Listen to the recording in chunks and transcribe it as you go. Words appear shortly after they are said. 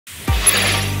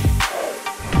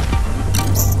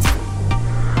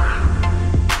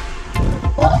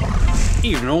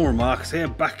evening all, Marcus here,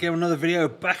 back again with another video,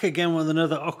 back again with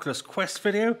another Oculus Quest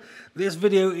video. This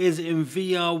video is in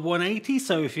VR180,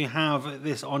 so if you have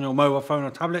this on your mobile phone or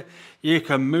tablet, you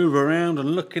can move around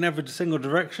and look in every single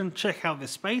direction, check out this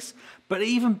space, but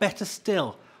even better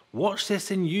still, watch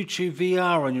this in YouTube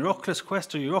VR on your Oculus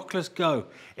Quest or your Oculus Go.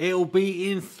 It'll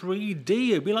be in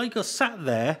 3D, it'll be like you're sat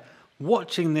there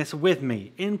watching this with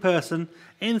me, in person,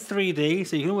 in 3D,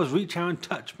 so you can always reach out and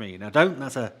touch me. Now don't,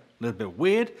 that's a little bit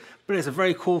weird, but it's a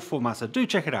very cool format, so do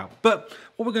check it out. But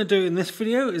what we're going to do in this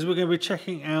video is we're going to be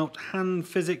checking out Hand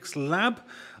Physics Lab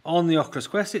on the Oculus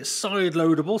Quest. It's side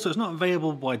loadable, so it's not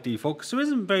available by default, because there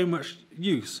isn't very much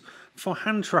use for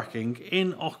hand tracking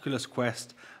in Oculus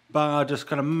Quest bar just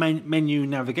kind of menu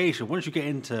navigation. Once you get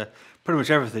into pretty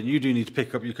much everything, you do need to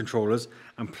pick up your controllers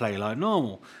and play like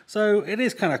normal. So it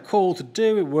is kind of cool to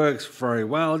do. It works very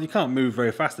well. You can't move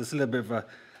very fast. There's a little bit of a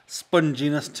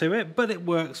sponginess to it, but it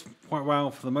works quite well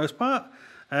for the most part.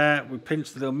 We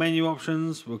pinch the little menu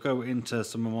options. We'll go into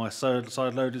some of my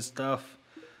side-loaded stuff.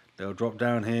 They'll drop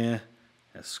down here.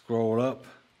 Let's scroll up,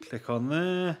 click on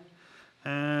there,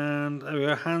 and there we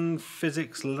go, Hand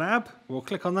Physics Lab. We'll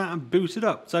click on that and boot it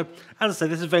up. So, as I said,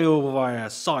 this is available via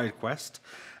SideQuest.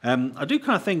 I do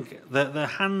kind of think that the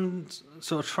hand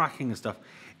sort of tracking and stuff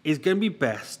is going to be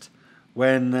best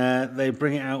when they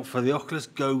bring it out for the Oculus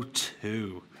Go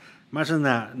 2. Imagine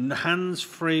that,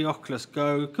 hands-free Oculus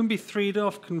Go, can be 3'd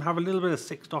off, can have a little bit of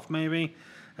 6'd off maybe,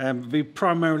 be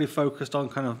primarily focused on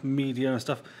kind of media and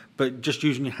stuff, but just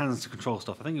using your hands to control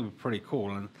stuff. I think it would be pretty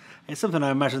cool, and it's something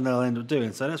I imagine they'll end up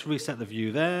doing. So let's reset the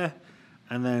view there,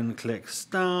 and then click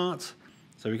Start.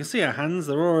 So we can see our hands,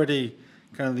 they're already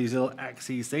kind of these little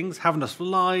axes things, having us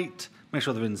light, make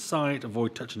sure they're in sight,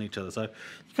 avoid touching each other. So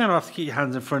you kind of have to keep your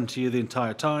hands in front of you the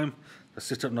entire time. They'll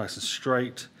sit up nice and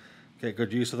straight. Get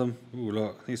good use of them. Ooh,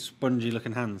 look, these spongy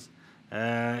looking hands.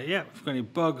 Yeah, if you've got any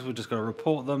bugs, we've just got to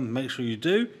report them. Make sure you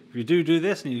do. If you do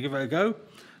this and you give it a go,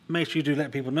 make sure you do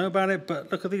let people know about it.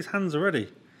 But look at these hands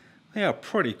already. They are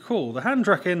pretty cool. The hand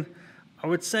tracking, I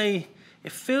would say,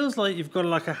 it feels like you've got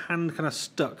like a hand kind of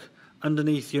stuck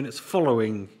underneath you and it's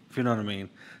following, if you know what I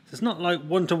mean. So it's not like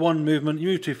one-to-one movement. You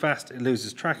move too fast, it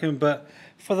loses tracking. But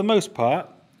for the most part,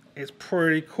 it's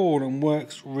pretty cool and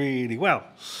works really well.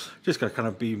 Just got to kind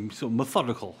of be sort of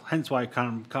methodical, hence why it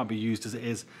can't be used as it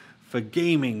is for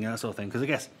gaming, that sort of thing. Because I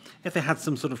guess if they had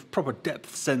some sort of proper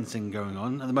depth sensing going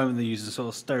on, at the moment they use a sort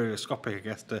of stereoscopic, I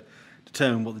guess, to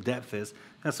determine what the depth is.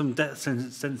 There's some depth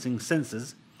sensing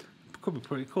sensors. Could be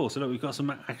pretty cool. So look, we've got some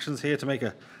actions here to make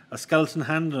a skeleton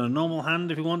hand and a normal hand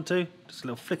if you want to. Just a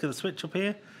little flick of the switch up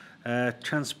here.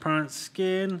 Transparent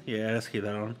skin, yeah, let's keep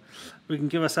that on. We can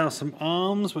give ourselves some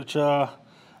arms, which are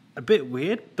a bit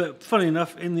weird, but funny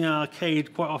enough, in the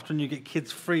arcade, quite often you get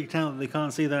kids freaked out that they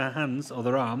can't see their hands or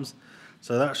their arms,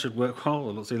 so that should work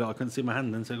well. Let's see, look, I couldn't see my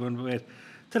hand then, so it went a bit weird.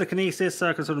 Telekinesis, so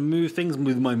I can sort of move things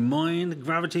with my mind.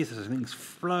 Gravity, so things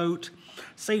float.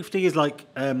 Safety is like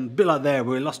a bit like there,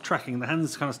 where we lost tracking. The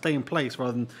hands kind of stay in place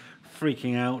rather than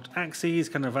freaking out. Axes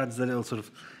kind of adds the little sort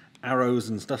of arrows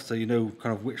and stuff, so you know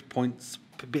kind of which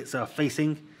bits are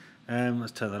facing.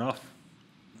 Let's turn that off.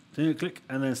 Click,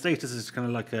 and then status is kind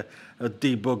of like a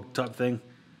debug type thing.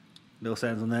 Little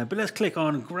settings on there. But let's click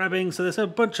on grabbing. So there's a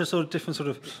bunch of sort of different sort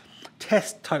of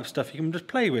test type stuff you can just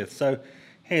play with. So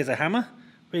here's a hammer.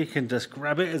 We can just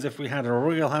grab it as if we had a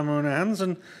real hammer in our hands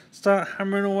and start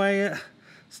hammering away at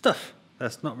stuff.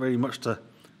 There's not really much to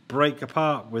break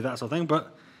apart with that sort of thing,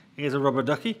 but here's a rubber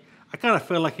ducky. I kind of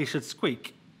feel like he should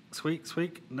squeak. Squeak,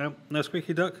 squeak. No, no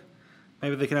squeaky duck.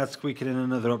 Maybe they can add squeaking in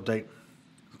another update.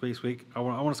 Squeak, squeak. I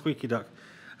want a squeaky duck.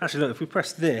 Actually, look, if we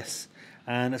press this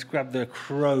and let's grab the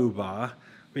crowbar,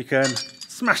 we can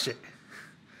smash it.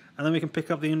 And then we can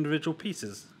pick up the individual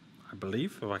pieces, I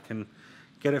believe, if I can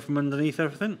get it from underneath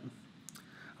everything.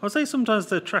 I would say sometimes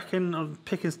the tracking of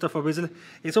picking stuff up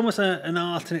it's almost an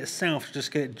art in itself to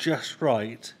just get it just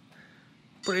right.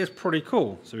 But it is pretty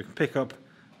cool. So we can pick up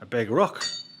a big rock.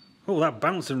 Oh, that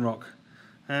bouncing rock.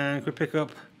 And we pick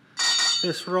up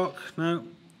this rock. No.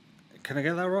 Can I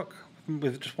get that rock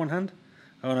with just one hand?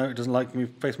 Oh no, it doesn't like me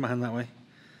face my hand that way.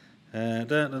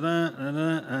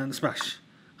 And smash.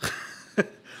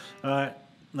 Alright,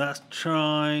 let's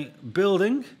try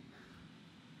building.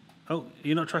 Oh,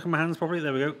 you're not tracking my hands properly?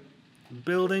 There we go.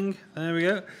 Building, there we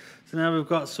go. So now we've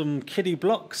got some kiddie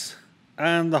blocks,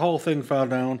 and the whole thing fell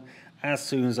down as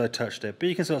soon as I touched it. But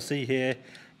you can sort of see here,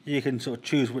 you can sort of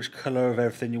choose which colour of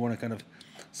everything you want to kind of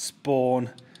spawn,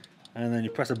 and then you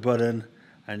press a button,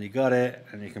 and you got it,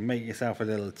 and you can make yourself a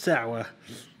little tower,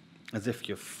 as if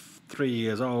you're 3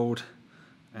 years old,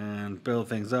 and build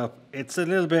things up. It's a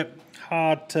little bit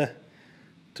hard to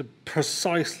to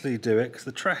precisely do it, because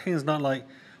the tracking is not like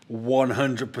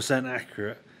 100%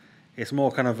 accurate. It's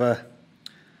more kind of a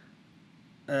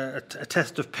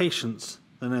test of patience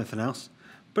than anything else.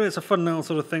 But it's a fun little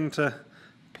sort of thing to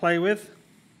play with.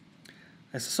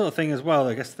 It's the sort of thing as well,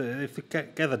 I guess, that if they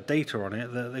gather data on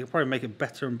it, that they can probably make it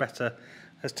better and better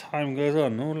as time goes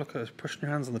on. Oh, look at this, pushing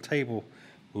your hands on the table.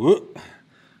 Whoop.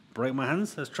 Break my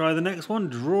hands. Let's try the next one,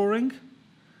 drawing.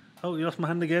 Oh, you lost my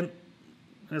hand again.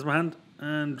 There's my hand.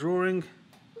 And drawing.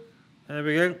 There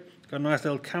we go. Got a nice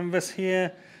little canvas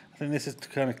here. I think this is to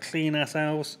kind of clean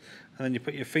ourselves. And then you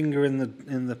put your finger in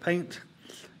the paint.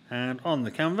 And on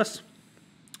the canvas,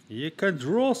 you can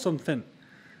draw something.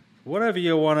 Whatever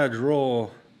you want to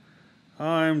draw.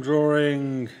 I'm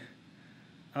drawing...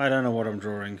 I don't know what I'm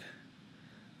drawing.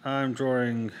 I'm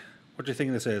drawing... What do you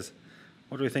think this is?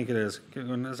 What do we think it is?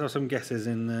 Let's have some guesses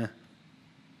in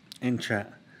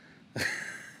chat.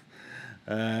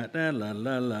 La, la,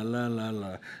 la, la, la,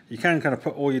 la. You can kind of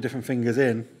put all your different fingers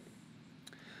in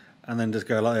and then just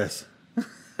go like this.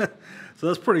 So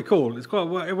that's pretty cool. It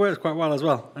works quite well as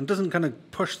well, and doesn't kind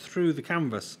of push through the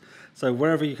canvas. So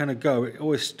wherever you kind of go, it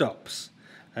always stops.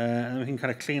 And we can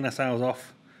kind of clean ourselves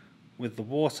off with the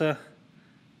water.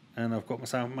 And I've got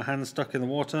my hand stuck in the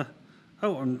water.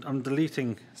 Oh, I'm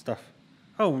deleting stuff.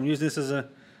 Oh, I'm using this as an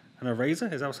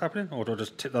eraser? Is that what's happening? Or do I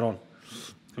just tip that on?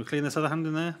 Can we clean this other hand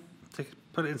in there?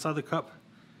 Put it inside the cup.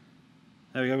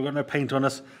 There we go, we've got no paint on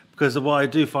us. Because what I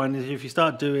do find is if you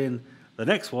start doing the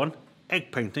next one,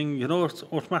 egg painting, you'll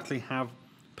automatically have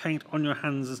paint on your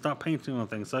hands and start painting on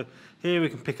things. So here we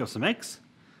can pick up some eggs.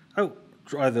 Oh,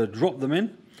 either drop them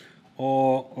in,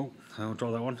 or... Oh, I'll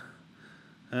draw that one.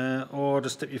 Or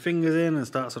just dip your fingers in and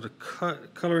start sort of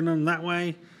colouring them that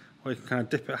way. Or you can kind of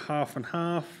dip it half and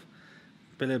half,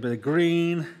 a little bit of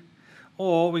green.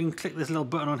 Or we can click this little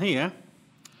button on here.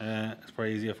 It's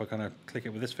probably easier if I kind of click it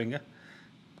with this finger.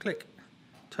 Click.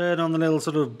 Turn on the little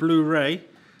sort of blue ray.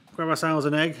 Grab ourselves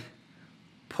an egg.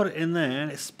 Put it in there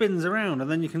and it spins around. And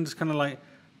then you can just kind of like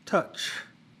touch.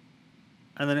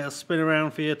 And then it'll spin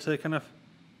around for you to kind of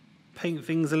paint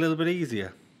things a little bit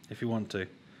easier if you want to.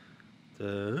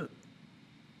 I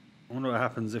wonder what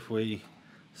happens if we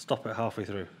stop it halfway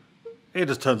through. It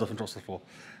just turns off and drops to the floor.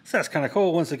 So that's kind of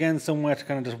cool. Once again, somewhere to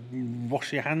kind of just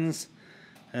wash your hands.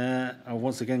 I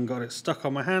once again got it stuck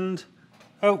on my hand.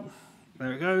 Oh,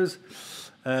 there it goes.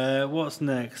 What's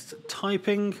next?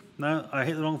 Typing. No, I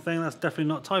hit the wrong thing. That's definitely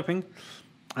not typing.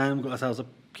 And we've got ourselves a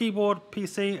keyboard,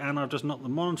 PC, and I've just knocked the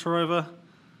monitor over.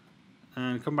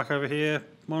 And come back over here.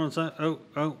 Monitor.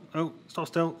 Oh. Stop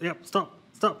still. Yep, stop.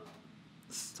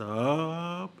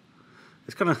 Stop.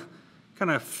 It's kind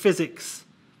of physics,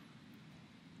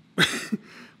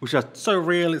 which are so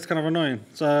real it's kind of annoying.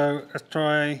 So let's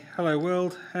try hello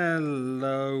world,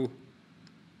 hello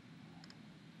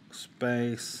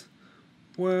space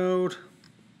world,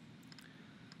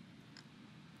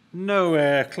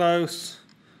 nowhere close.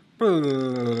 There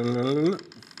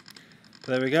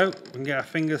we go. We can get our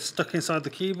fingers stuck inside the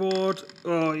keyboard.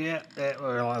 Oh yeah,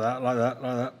 like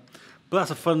that. But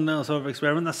that's a fun sort of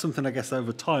experiment. That's something I guess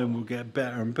over time will get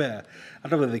better and better. I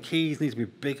don't know whether the keys need to be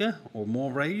bigger or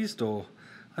more raised, or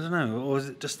I don't know. Or is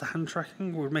it just the hand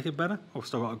tracking would make it better? Oh, we've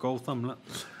still got a gold thumb. Look.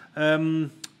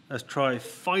 Let's try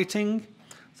fighting.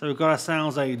 So we've got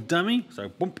ourselves a dummy. So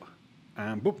bump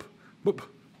and boop, boop,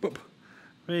 boop.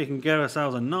 We can get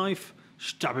ourselves a knife,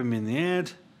 stab him in the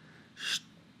head,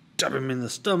 stab him in the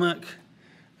stomach,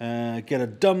 get a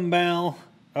dumbbell.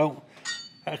 Oh.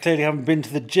 I clearly haven't been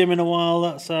to the gym in a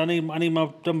while, so I need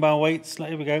my dumbbell weights.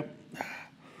 Here we go.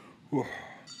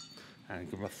 And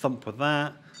give him a thump with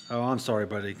that. Oh, I'm sorry,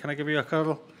 buddy. Can I give you a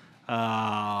cuddle?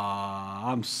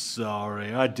 I'm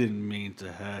sorry. I didn't mean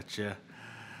to hurt you.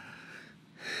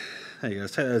 There you go.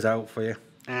 Let's take those out for you.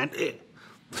 And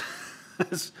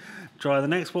let's try the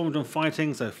next one. We've done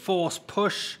fighting, so force,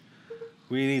 push.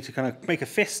 We need to kind of make a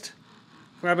fist,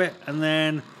 grab it, and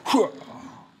then...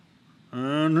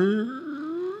 And...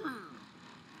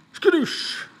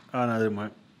 Skadoosh! Oh no, it didn't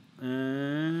work.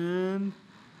 And...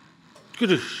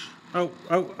 Skadoosh! Oh,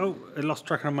 I lost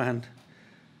track on my hand.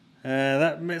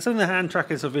 Some of the hand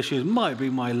tracking sort of issues might be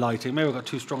my lighting. Maybe I've got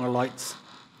too strong of lights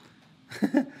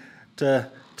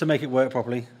to make it work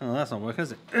properly. Oh, that's not working,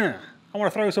 is it? I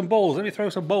want to throw some balls. Let me throw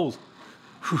some balls.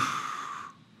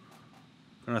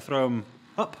 Gonna throw them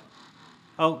up.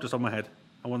 Oh, just on my head.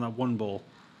 I want that one ball.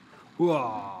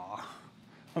 Whoa.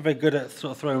 I'm very good at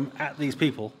sort of throwing them at these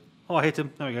people. Oh, I hit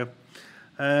him. There we go.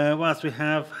 What else we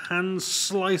have? Hand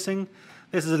slicing.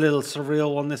 This is a little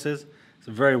surreal one, this is. It's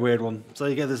a very weird one. So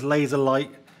you get this laser light.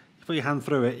 You put your hand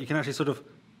through it. You can actually sort of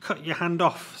cut your hand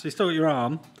off. So you still got your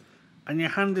arm. And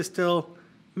your hand is still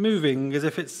moving as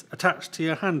if it's attached to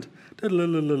your hand.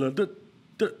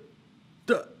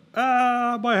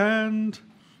 Ah, my hand!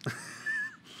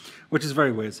 Which is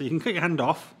very weird. So you can cut your hand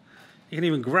off, you can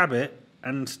even grab it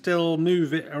and still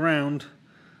move it around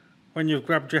when you've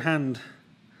grabbed your hand.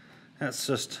 That's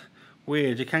just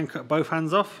weird. You can cut both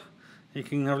hands off. You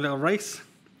can have a little race.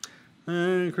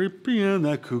 They're creepy and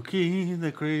they're kooky,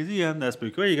 they're crazy and they're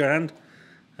spooky. Where you go, hand?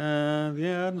 The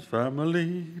Addams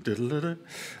Family.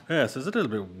 Yeah, so it's a little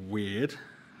bit weird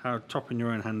how chopping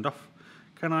your own hand off.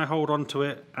 Can I hold on to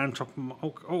it and chop them?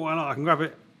 Oh, I can grab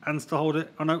it and still hold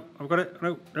it. Oh no, I've got it.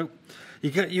 No.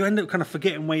 You end up kind of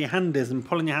forgetting where your hand is and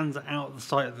pulling your hands out of the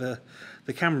sight of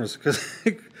the cameras because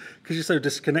you're so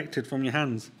disconnected from your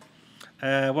hands.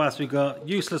 What else we got?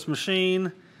 Useless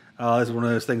machine. Oh, this is one of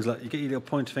those things like you get your little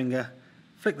pointer finger,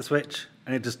 flick the switch,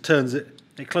 and it just turns it.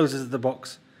 It closes the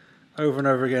box over and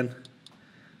over again.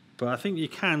 But I think you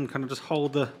can kind of just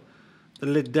hold the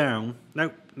lid down.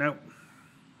 Nope.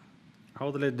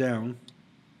 Hold the lid down,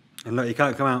 and look, you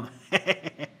can't come out.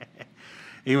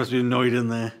 He must be annoyed in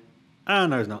there. Ah,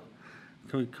 no, he's not.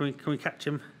 Can we catch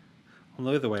him on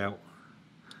the other way out?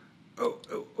 Oh,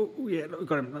 yeah, look, we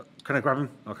got him. Look, can I grab him?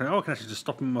 I can actually just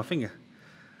stop him with my finger.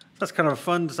 That's kind of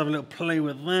fun, just have a little play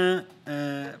with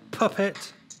that.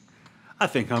 Puppet. I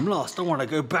think I'm lost. I want to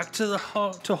go back to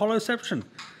Holoception.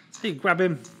 So you grab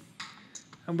him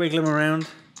and wiggle him around.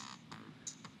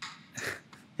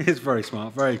 It's very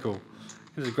smart, very cool.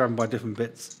 You just grab them by different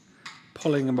bits,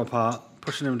 pulling them apart,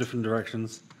 pushing them in different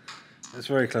directions. It's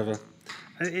very clever.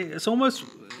 It's almost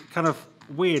kind of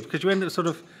weird because you end up sort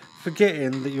of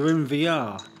forgetting that you're in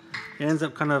VR. It ends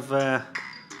up kind of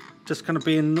just kind of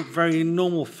being very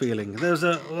normal feeling. I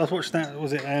was watching that,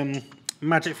 was it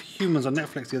Magic for Humans on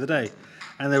Netflix the other day,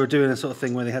 and they were doing a sort of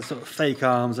thing where they had sort of fake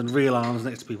arms and real arms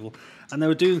next to people, and they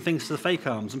were doing things to the fake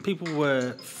arms, and people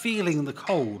were feeling the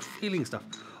cold, feeling stuff.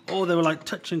 Or they were like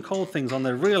touching cold things on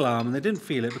their real arm and they didn't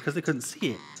feel it because they couldn't see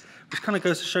it. Which kind of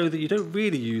goes to show that you don't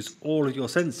really use all of your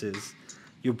senses.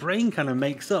 Your brain kind of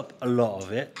makes up a lot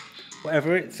of it,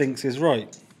 whatever it thinks is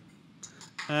right.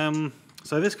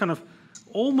 So this kind of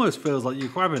almost feels like you're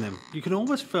grabbing him. You can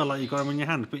almost feel like you got him in your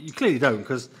hand, but you clearly don't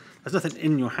because there's nothing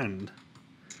in your hand.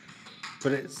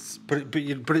 But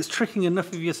it's tricking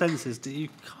enough of your senses that you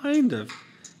kind of,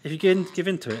 if you give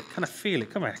into it, kind of feel it.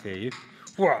 Come back here, you.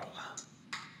 Whoa.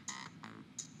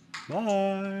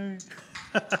 Bye.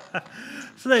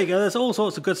 So there you go, there's all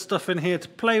sorts of good stuff in here to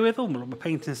play with. Oh, my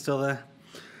painting's still there.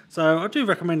 So I do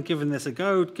recommend giving this a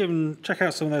go. Check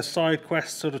out some of those side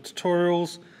quest sort of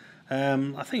tutorials.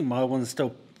 I think my one's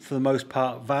still, for the most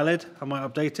part, valid. I might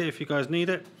update it if you guys need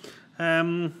it.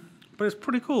 But it's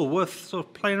pretty cool, worth sort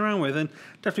of playing around with, and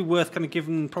definitely worth kind of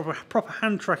giving proper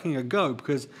hand tracking a go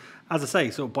because, as I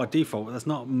say, sort of by default, there's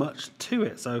not much to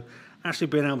it. So actually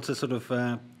being able to sort of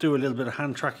do a little bit of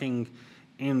hand tracking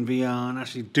in VR and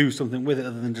actually do something with it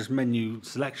other than just menu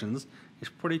selections is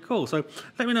pretty cool. So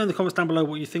let me know in the comments down below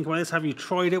what you think about this. Have you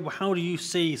tried it? How do you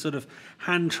see sort of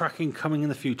hand tracking coming in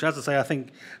the future? As I say, I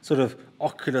think sort of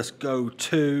Oculus Go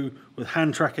 2 with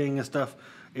hand tracking and stuff,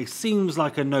 it seems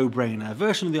like a no-brainer. A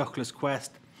version of the Oculus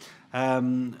Quest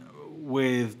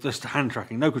with just hand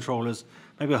tracking, no controllers,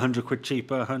 maybe £100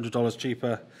 cheaper, $100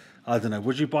 cheaper. I don't know.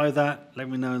 Would you buy that? Let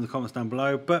me know in the comments down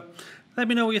below. But let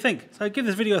me know what you think. So give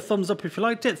this video a thumbs up if you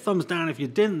liked it. Thumbs down if you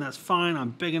didn't. That's fine.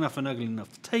 I'm big enough and ugly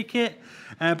enough to take it.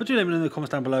 But do let me know in the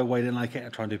comments down below why you didn't like it.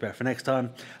 I'll try and do better for next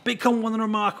time. Become one of the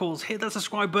Remarkables. Hit that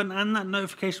subscribe button and that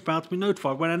notification bell to be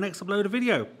notified when I next upload a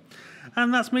video.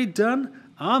 And that's me done.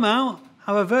 I'm out.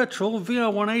 Have a virtual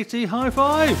VR180 high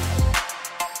five.